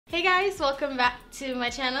Hey guys, welcome back to my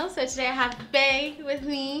channel. So today I have Bay with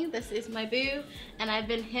me. This is my boo, and I've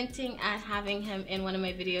been hinting at having him in one of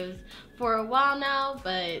my videos for a while now,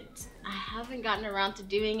 but I haven't gotten around to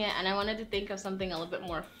doing it, and I wanted to think of something a little bit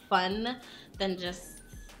more fun than just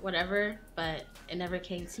whatever, but it never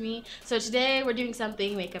came to me. So today we're doing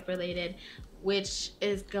something makeup related, which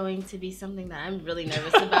is going to be something that I'm really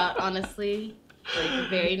nervous about, honestly. Like,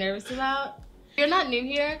 very nervous about. If you're not new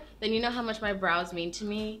here, then you know how much my brows mean to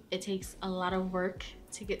me. It takes a lot of work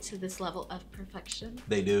to get to this level of perfection.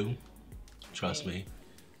 They do. Trust me.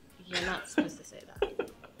 You're not supposed to say that.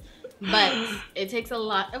 But it takes a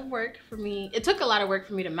lot of work for me. It took a lot of work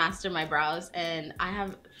for me to master my brows, and I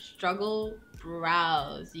have struggle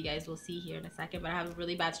brows. You guys will see here in a second, but I have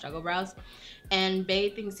really bad struggle brows. And Bay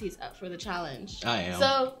thinks he's up for the challenge. I am.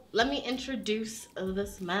 So let me introduce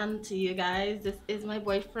this man to you guys. This is my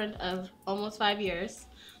boyfriend of almost 5 years.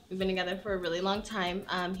 We've been together for a really long time.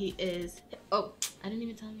 He is, oh, I didn't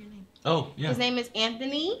even tell him your name. Oh, yeah. His name is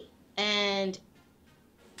Anthony, and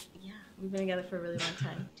yeah, we've been together for a really long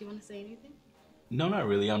time. Do you want to say anything? No, not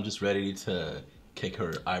really. I'm just ready to kick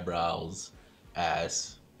her eyebrows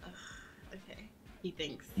ass. Okay, he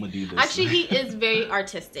thinks. I'm gonna do this. Actually, he is very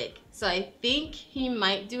artistic, so I think he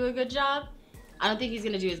might do a good job. I don't think he's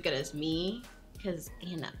gonna do as good as me, because,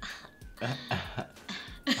 you know.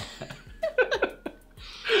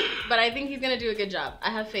 But I think he's gonna do a good job.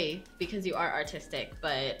 I have faith because you are artistic,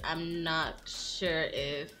 but I'm not sure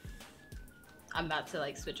if I'm about to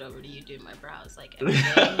like switch over to you doing my brows like every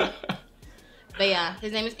day. But yeah,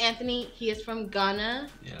 his name is Anthony. He is from Ghana.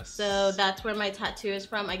 Yes. So that's where my tattoo is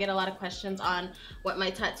from. I get a lot of questions on what my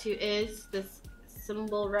tattoo is. This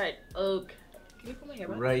symbol right. Oh, can you put my hair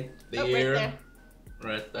back? Right there. Oh, right there.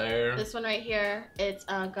 Right there. This one right here. It's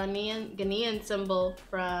a Ghanaian symbol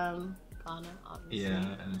from Ghana, obviously.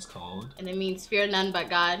 Yeah, and it's called. And it means fear none but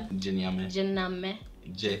God. Jinyame. Jinyame.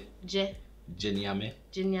 Jinyame.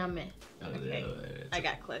 Jinyame. Okay. I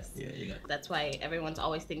got close. Yeah, you got. That's why everyone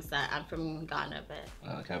always thinks that I'm from Ghana, but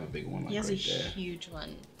I have a big one. Like he has right a there. huge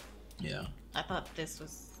one. Yeah. I thought this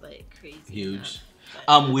was like crazy. Huge.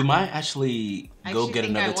 We might actually go get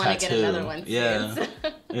another tattoo. Get another one yeah.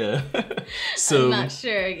 Yeah. So I'm not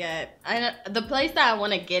sure yet. I know the place that I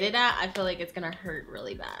want to get it at, I feel like it's gonna hurt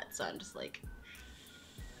really bad. So I'm just like,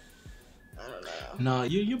 I don't know. No,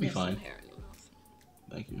 you'll be fine.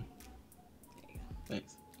 Thank you. There you go.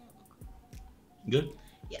 Thanks. Good?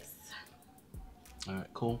 Yes. Alright,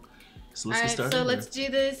 cool. So let's get started. So let's do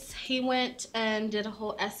this. He went and did a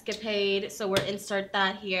whole escapade. So we're insert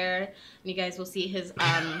that here. And you guys will see his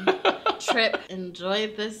trip. Enjoy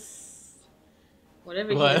this, whatever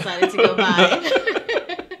he decided to go buy.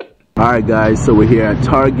 Alright guys, so we're here at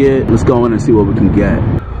Target. Let's go in and see what we can get.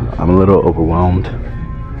 I'm a little overwhelmed.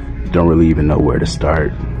 Don't really even know where to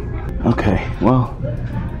start. Okay, well,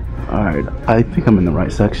 alright. I think I'm in the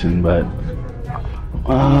right section, but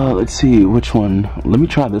let's see which one. Let me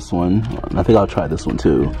try this one. I think I'll try this one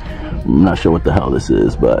too. I'm not sure what the hell this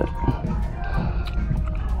is, but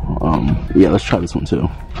yeah, let's try this one too.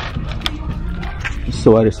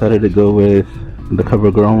 So I decided to go with the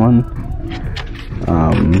CoverGirl one,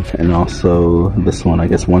 and also this one. I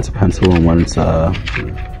guess one's a pencil and one's a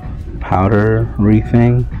powdery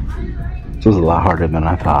thing. This was a lot harder than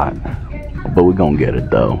I thought, but we're gonna get it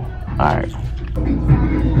though. All right.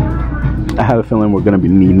 I have a feeling we're gonna be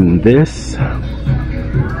needing this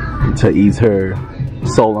to ease her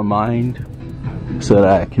soul and mind so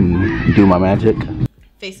that I can do my magic.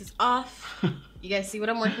 Face is off. You guys see what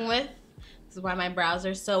I'm working with? This is why my brows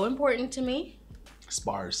are so important to me.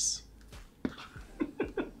 Sparse.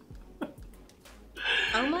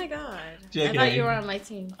 Oh my God. JK. I thought you were on my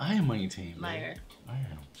team. I am on your team. Liar. I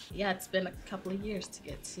am. Yeah, it's been a couple of years to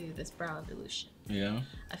get to this brow evolution. Yeah.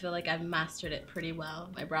 I feel like I've mastered it pretty well.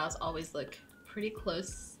 My brows always look pretty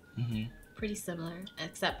close, pretty similar,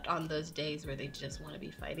 except on those days where they just want to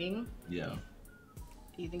be fighting. Yeah.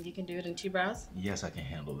 Do you think you can do it in 2 brows? Yes, I can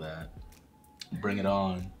handle that. Bring it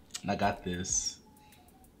on. I got this.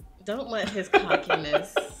 Don't let his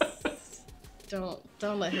cockiness.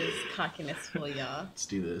 Don't let his cockiness fool y'all. Let's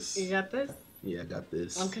do this. You got this? Yeah, I got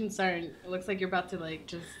this. I'm concerned. It looks like you're about to like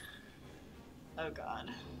just. Oh God.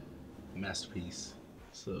 Masterpiece.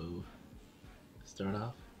 So, start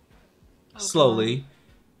off slowly. God.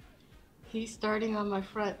 He's starting on my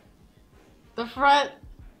front. The front.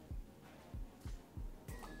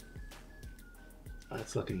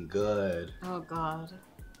 That's looking good. Oh God.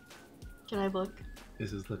 Can I look?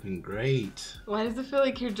 This is looking great. Why does it feel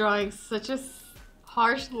like you're drawing such a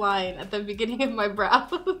harsh line at the beginning of my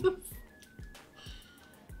brows?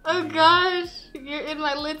 Oh gosh, you're in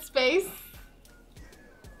my lid space.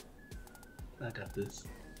 I got this.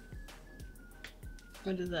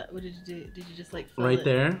 What is that? What did you do? Did you just like fill right it?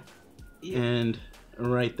 there and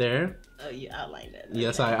right there. Oh, you outlined it.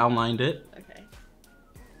 Yes, Okay. I outlined it. Okay.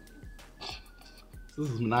 This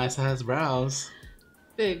is nice ass brows.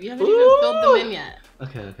 Babe, you haven't even filled them in yet.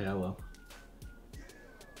 Okay, I will.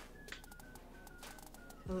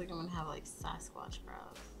 I feel like I'm gonna have like Sasquatch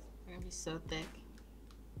brows. They're gonna be so thick.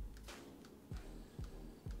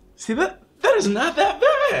 See that is not that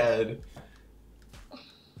bad.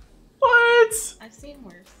 What? I've seen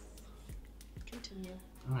worse. Continue.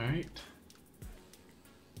 Alright.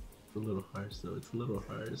 It's a little harsh though. It's a little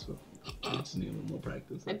harsh. So I just need a little more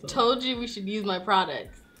practice. I told you we should use my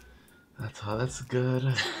products. That's all. That's good.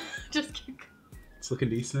 Just keep going. It's looking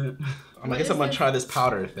decent. I guess I'm gonna try this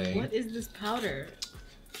powder thing. What is this powder?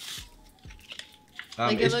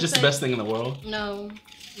 It's just the best thing in the world. No.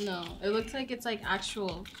 It looks like it's like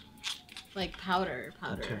actual, like powder.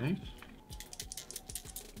 Okay.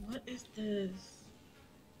 What is this?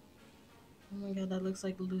 Oh my god, that looks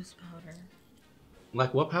like loose powder.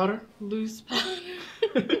 Like what powder? Loose powder.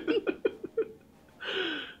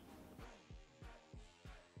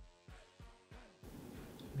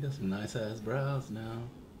 You got some nice ass brows now.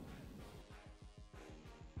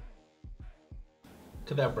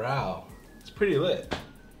 Look at that brow. It's pretty lit.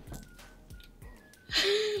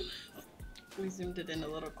 We zoomed it in a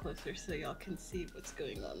little closer so y'all can see what's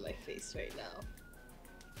going on my face right now.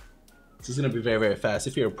 This is gonna be very, very fast.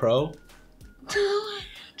 If you're a pro.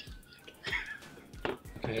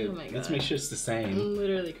 Okay, oh my God. Let's make sure it's the same. I'm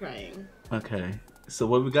literally crying. Okay, so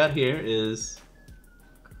what we got here is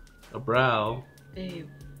a brow Babe.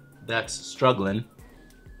 that's struggling.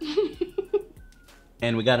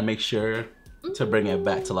 And we gotta make sure to bring it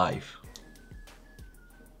back to life.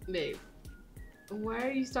 Babe, why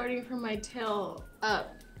are you starting from my tail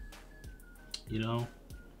up? You know,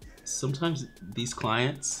 sometimes these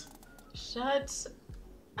clients... Shut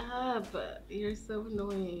up. You're so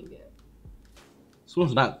annoying. This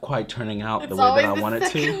one's not quite turning out the way that I want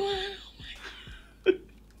it to.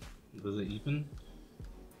 Was it even?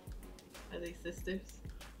 Are they sisters?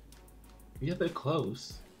 Yeah, they're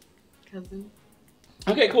close. Cousin?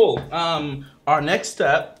 Okay, cool. Our next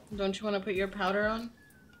step. Don't you want to put your powder on?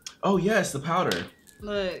 Oh yes, the powder.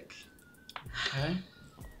 Look. Okay.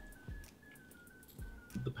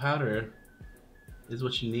 The powder is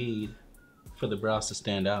what you need for the brows to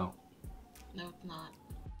stand out. No, it's not.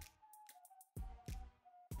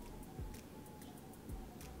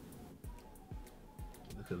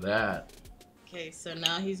 Look at that. Okay, so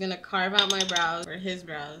now he's gonna carve out my brows, or his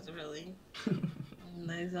brows, really.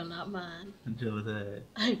 Those are not mine. I'm jealous of that.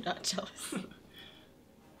 I'm not jealous.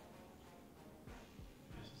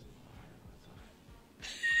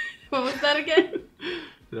 What was that again?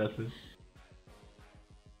 Nothing.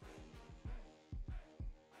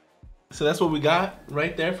 So that's what we got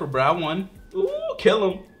right there for brow one. Ooh,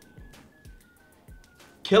 kill him.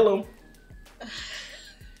 Kill him.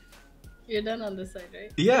 You're done on this side,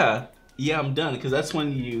 right? Yeah. Yeah, I'm done. Because that's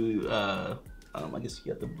when you, I guess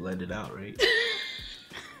you have to blend it out, right?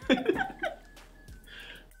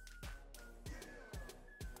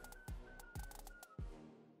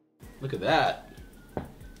 Look at that.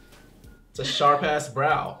 It's a sharp ass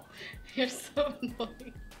brow. You're so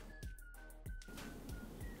annoying.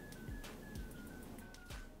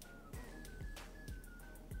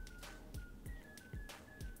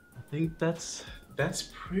 I think that's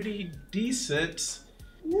pretty decent.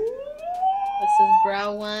 This is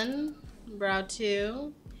brow 1, brow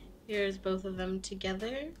 2. Here's both of them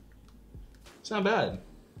together. It's not bad.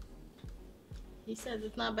 He says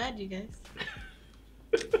it's not bad, you guys.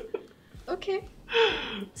 Okay.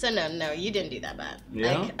 So no, you didn't do that bad.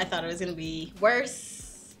 Yeah? I thought it was gonna be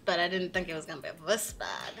worse, but I didn't think it was gonna be this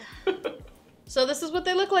bad. So this is what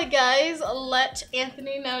they look like, guys. Let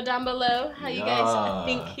Anthony know down below how you guys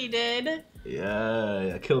think he did.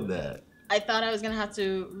 Yeah, I killed that. I thought I was gonna have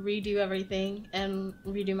to redo everything and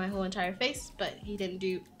redo my whole entire face, but he didn't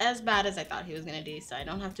do as bad as I thought he was gonna do, so I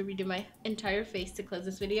don't have to redo my entire face to close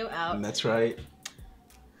this video out. That's right.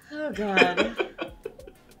 Oh God.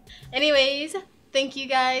 Anyways, thank you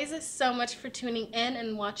guys so much for tuning in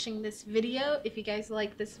and watching this video. If you guys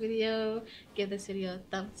like this video, give this video a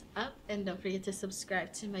thumbs up and don't forget to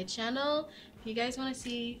subscribe to my channel. If you guys want to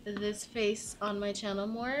see this face on my channel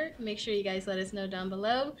more, make sure you guys let us know down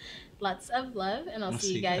below. Lots of love, and I'll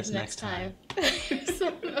see you guys next time. You're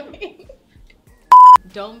so annoying.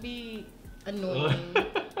 Don't be annoying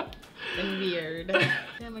and weird.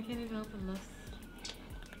 Damn, I can't even open this.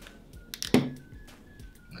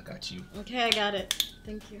 I got you. Okay, I got it.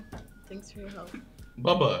 Thank you. Thanks for your help.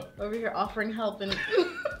 Bubba. Over here offering help and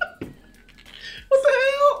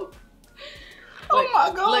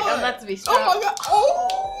my god. Look, I'm about to be strapped. Oh my god.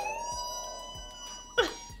 Oh.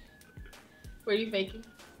 Were you faking?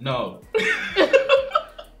 No.